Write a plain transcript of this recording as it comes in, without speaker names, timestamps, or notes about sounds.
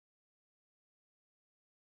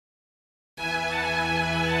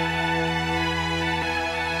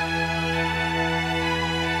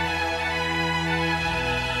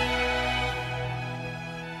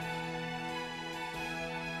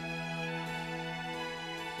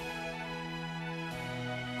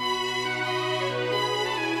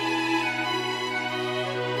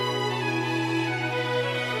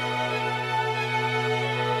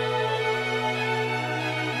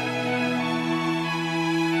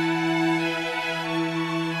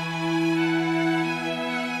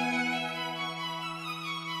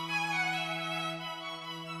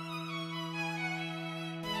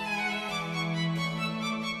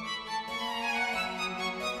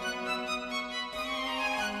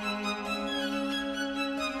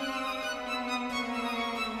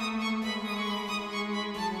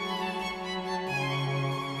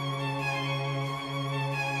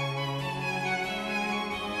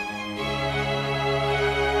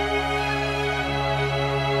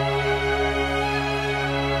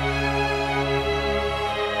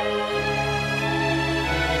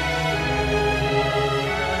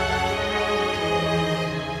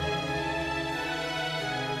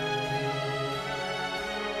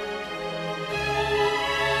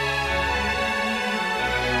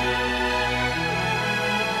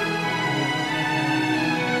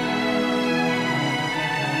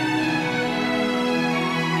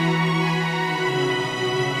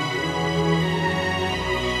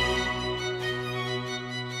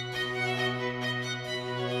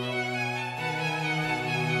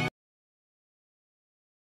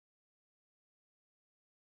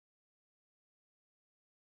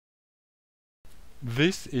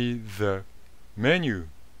This is the menu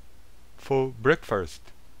for breakfast.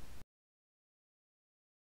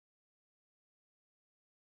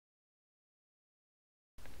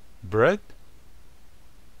 Bread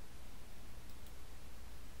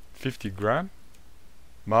 50 gram,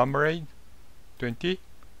 marmalade 20,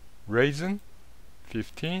 raisin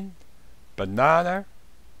 15, banana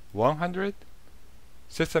 100,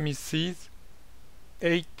 sesame seeds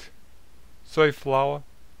 8, soy flour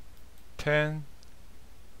 10,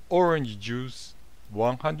 orange juice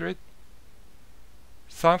 100,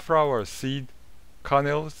 sunflower seed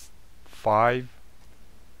kernels 5,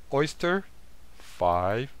 oyster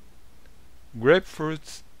 5,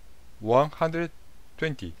 grapefruits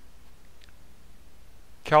 120,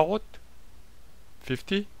 carrot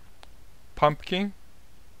 50, pumpkin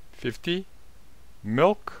 50,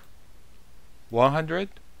 milk 100,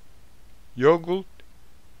 yogurt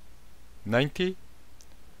 90,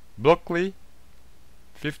 broccoli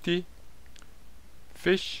 50,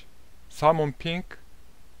 fish salmon pink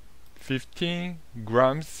 15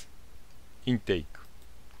 grams intake.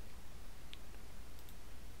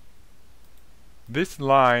 This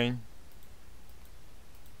line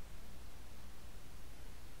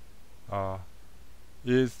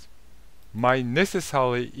is my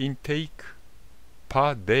necessary intake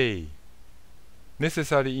per day.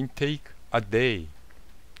 Necessary intake a day.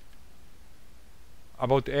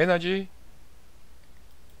 About energy,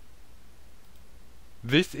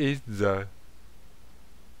 this is the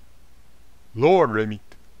lower limit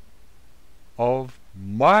of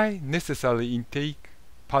my necessary intake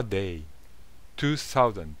per day,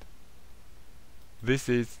 2000. This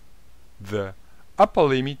is the upper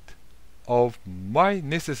limit of my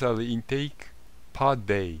necessary intake per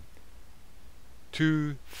day,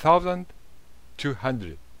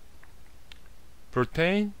 2200.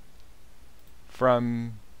 Protein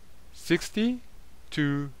from 60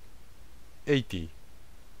 to 80.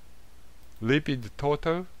 Lipid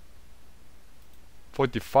total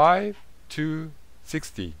 45 to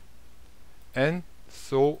 60, and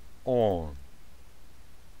so on.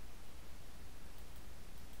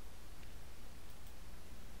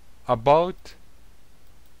 About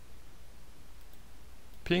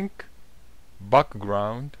pink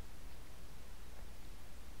background,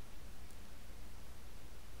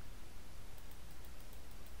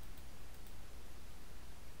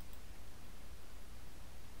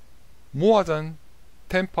 more than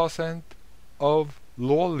 10% of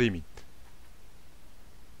lower limit,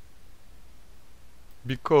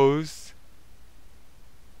 because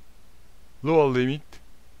lower limit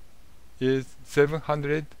is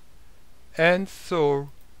 700, and so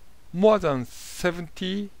more than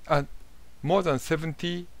 70,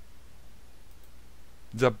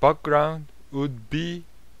 the background would be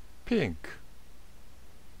pink.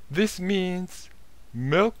 This means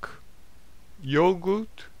milk,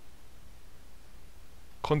 yogurt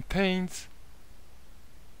contains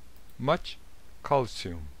much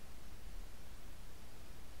calcium,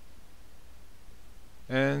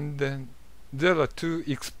 and then there are two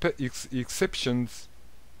exceptions.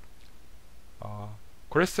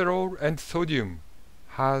 Cholesterol and sodium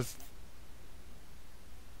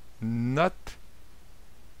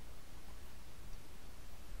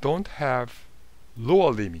don't have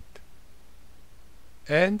lower limit,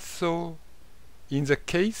 and so in the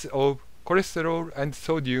case of cholesterol and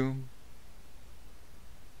sodium,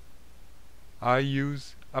 I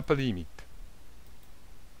use upper limit.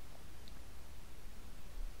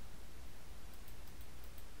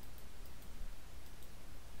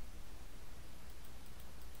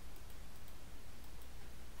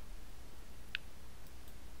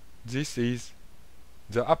 This is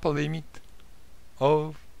the upper limit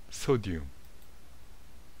of sodium.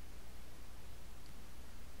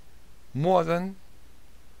 More than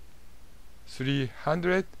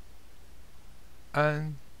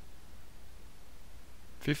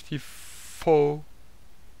 354,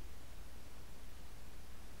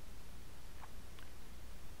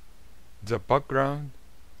 the background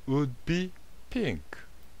would be pink.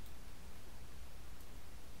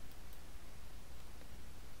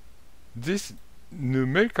 This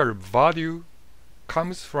numerical value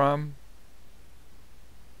comes from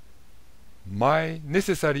my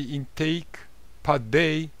necessary intake per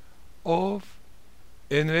day of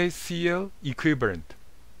NaCl equivalent.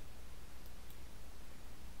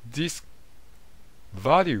 This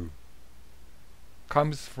value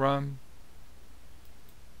comes from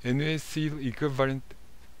NaCl equivalent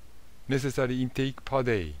necessary intake per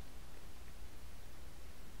day.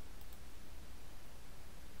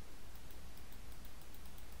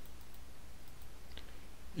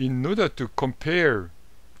 In order to compare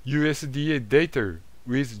USDA data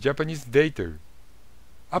with Japanese data.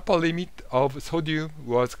 Upper limit of sodium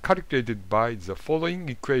was calculated by the following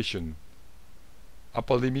equation.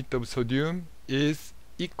 Upper limit of sodium is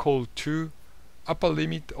equal to upper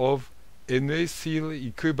limit of NaCl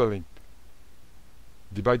equivalent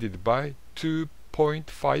divided by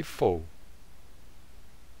 2.54.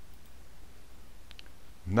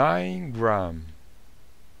 9 gram,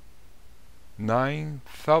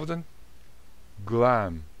 9,000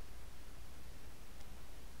 gram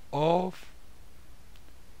of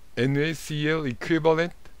NaCl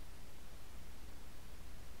equivalent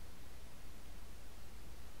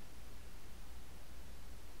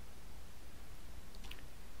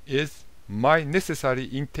is my necessary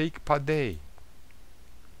intake per day.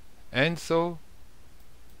 And so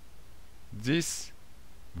this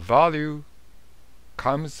value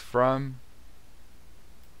comes from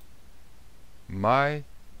my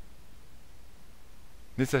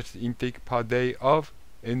necessary intake per day of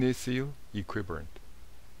NaCl equivalent.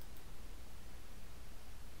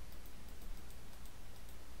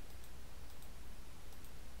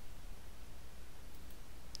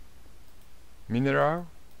 Mineral,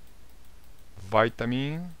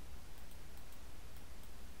 vitamin,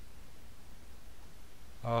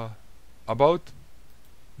 about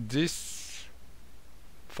this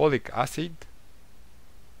folic acid,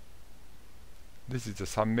 this is the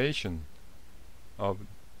summation of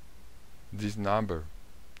this number.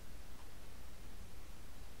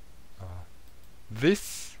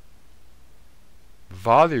 This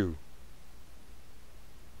value,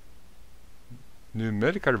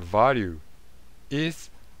 numerical value, is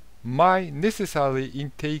my necessary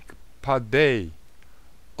intake per day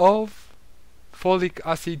of folic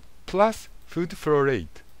acid plus food flow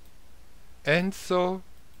rate. And so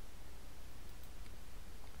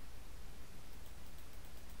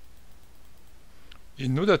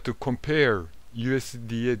in order to compare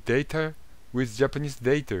USDA data with Japanese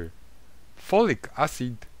data, folic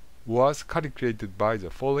acid was calculated by the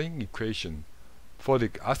following equation.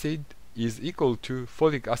 Folic acid is equal to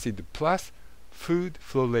folic acid plus food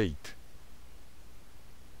flow rate.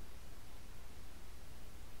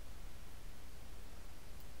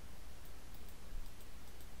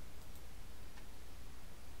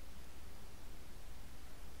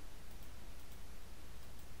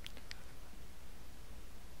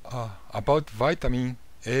 About vitamin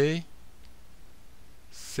A,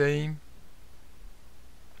 same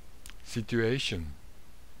situation.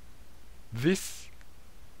 This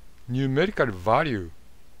numerical value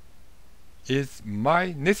is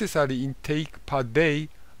my necessary intake per day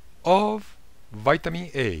of vitamin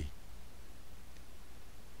A.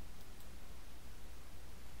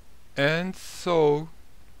 And so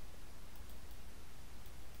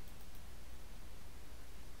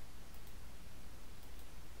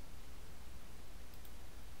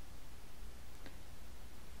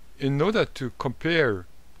in order to compare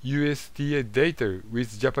USDA data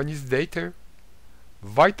with Japanese data,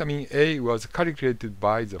 vitamin A was calculated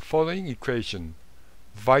by the following equation.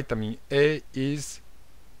 Vitamin A is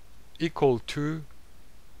equal to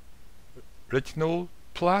retinol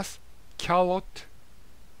plus carrot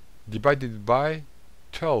divided by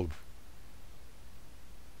 12.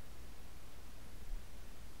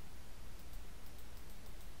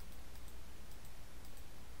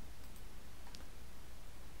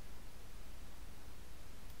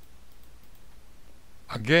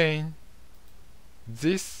 Again,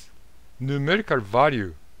 this numerical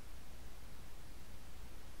value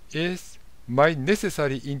is my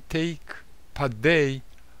necessary intake per day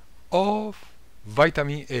of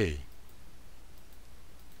vitamin A.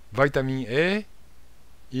 Vitamin A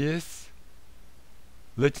is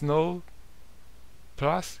retinol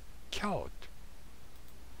plus carrot.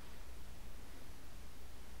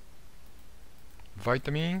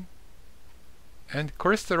 Vitamin and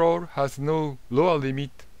cholesterol has no lower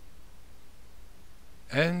limit,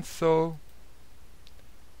 and so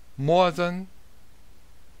more than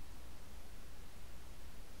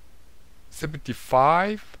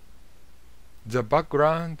 75, the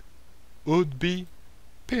background would be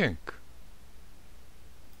pink.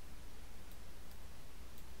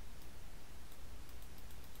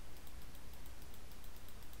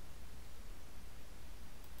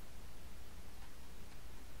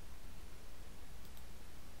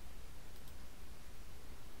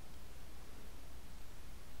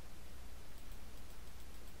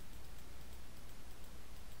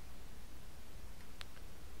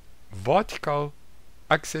 Vertical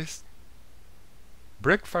axis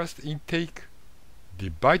breakfast intake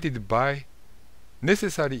divided by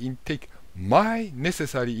necessary intake, my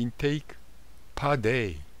necessary intake per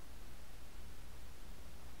day.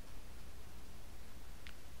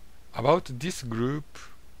 About this group,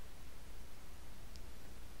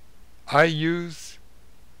 I use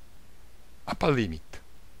upper limit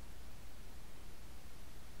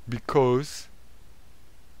because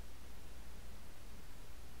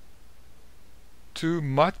too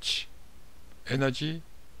much energy,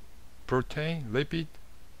 protein, lipid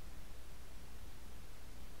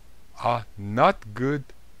are not good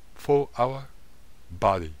for our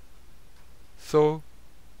body. So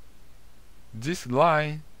this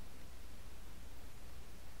line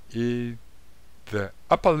is the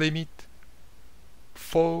upper limit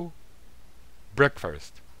for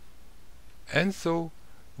breakfast, and so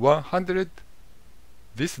 100,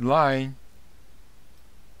 this line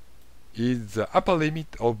is the upper limit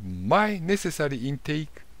of my necessary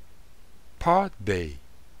intake per day.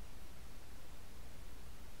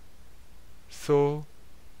 So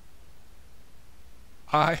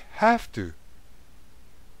I have to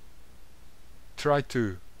try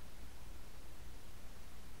to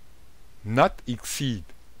not exceed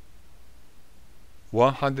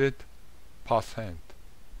 100%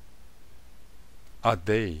 a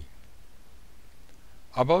day.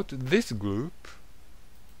 About this group,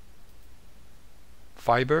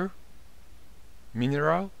 fiber,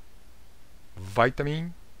 mineral,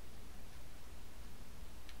 vitamin,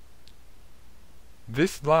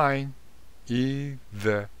 this line is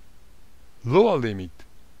the lower limit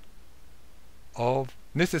of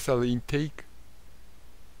necessary intake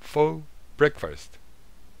for breakfast,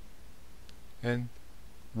 and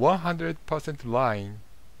 100% line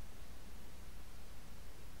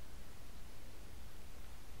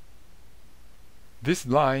this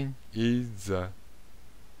line is the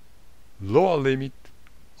lower limit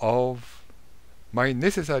of my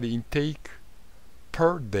necessary intake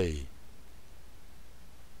per day,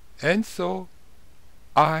 and so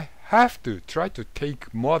I have to try to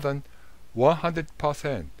take more than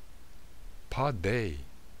 100% per day.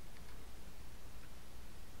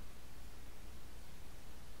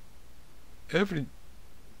 Every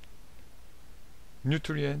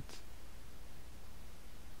nutrient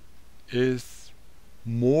is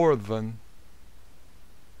more than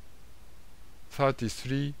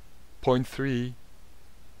 33.3,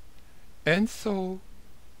 and so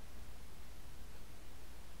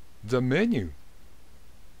the menu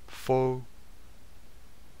for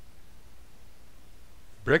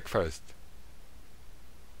breakfast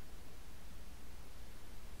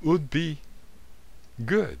would be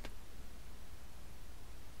good.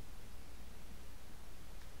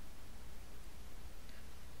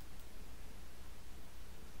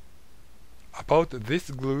 About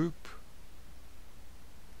this group,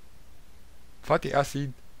 fatty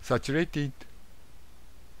acid saturated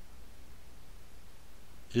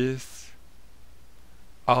is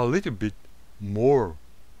a little bit more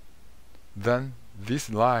than this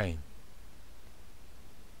line,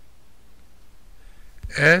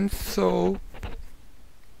 and so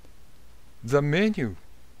the menu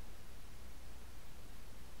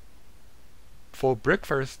for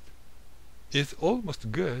breakfast is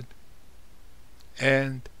almost good,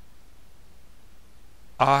 and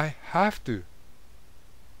I have to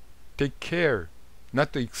take care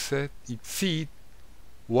not to exceed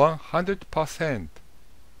 100%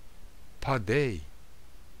 per day.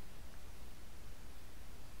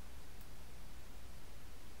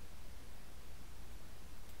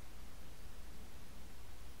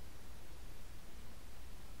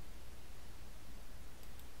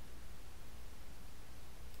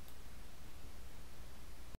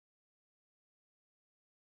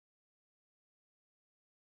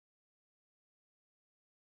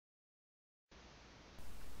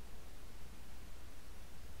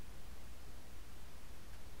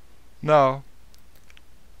 Now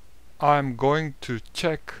I'm going to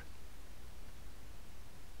check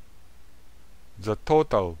the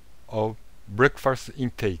total of breakfast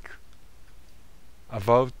intake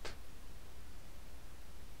about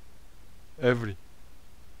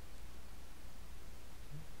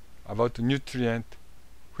nutrient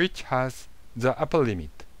which has the upper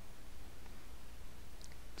limit.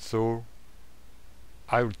 So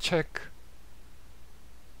I will check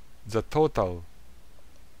the total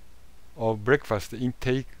of breakfast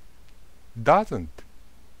intake doesn't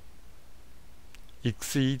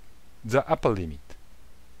exceed the upper limit.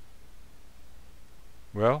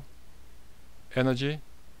 Well, energy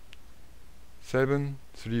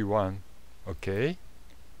 731, okay.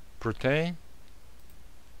 Protein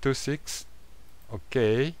 26,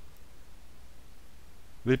 okay.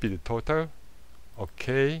 Lipid total,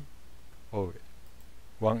 okay.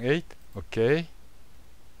 18, okay.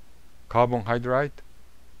 Carbohydrate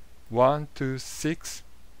 126,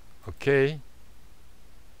 okay.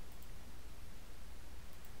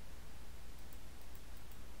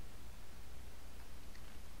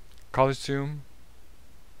 calcium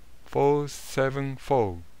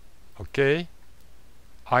 474, okay,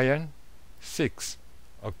 iron 6,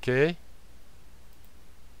 okay,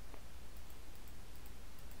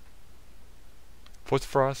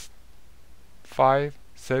 phosphorus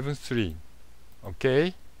 573,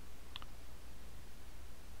 okay,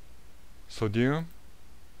 sodium,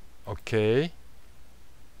 okay,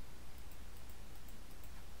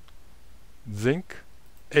 zinc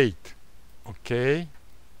 8, okay,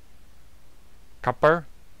 copper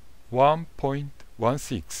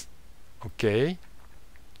 1.16, okay,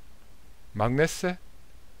 magnesium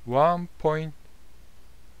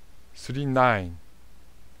 1.39,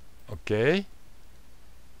 okay,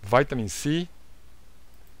 vitamin C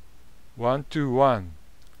 121,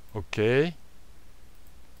 okay,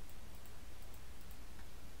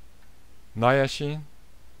 niacin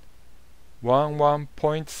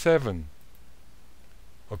 11.7,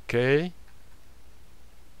 okay,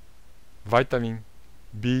 vitamin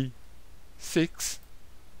B6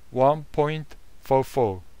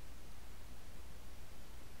 1.44,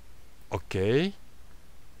 okay,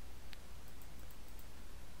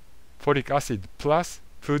 folic acid plus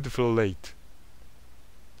food folate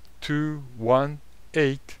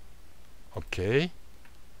 218, okay,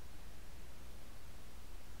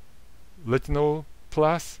 retinol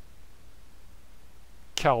plus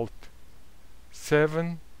calt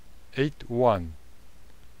 781,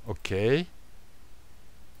 okay,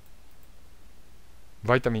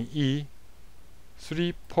 vitamin E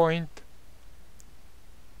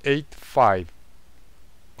 3.85,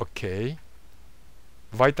 okay,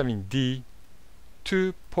 vitamin D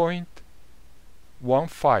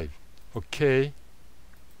 2.15, okay,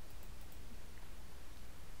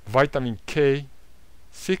 vitamin K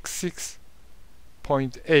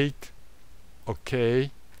 66.8,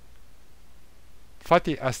 okay,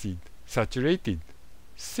 fatty acid saturated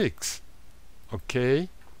 6, okay,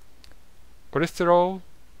 cholesterol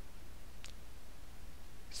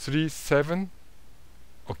 37,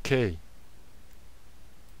 okay.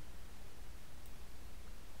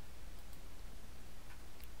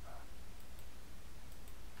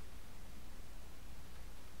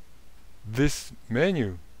 This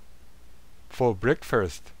menu for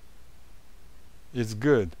breakfast is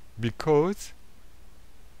good because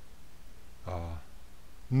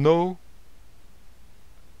no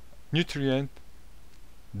nutrient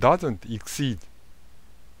doesn't exceed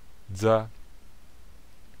the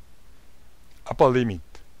upper limit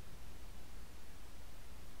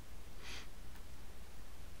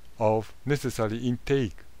of necessary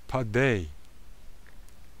intake per day.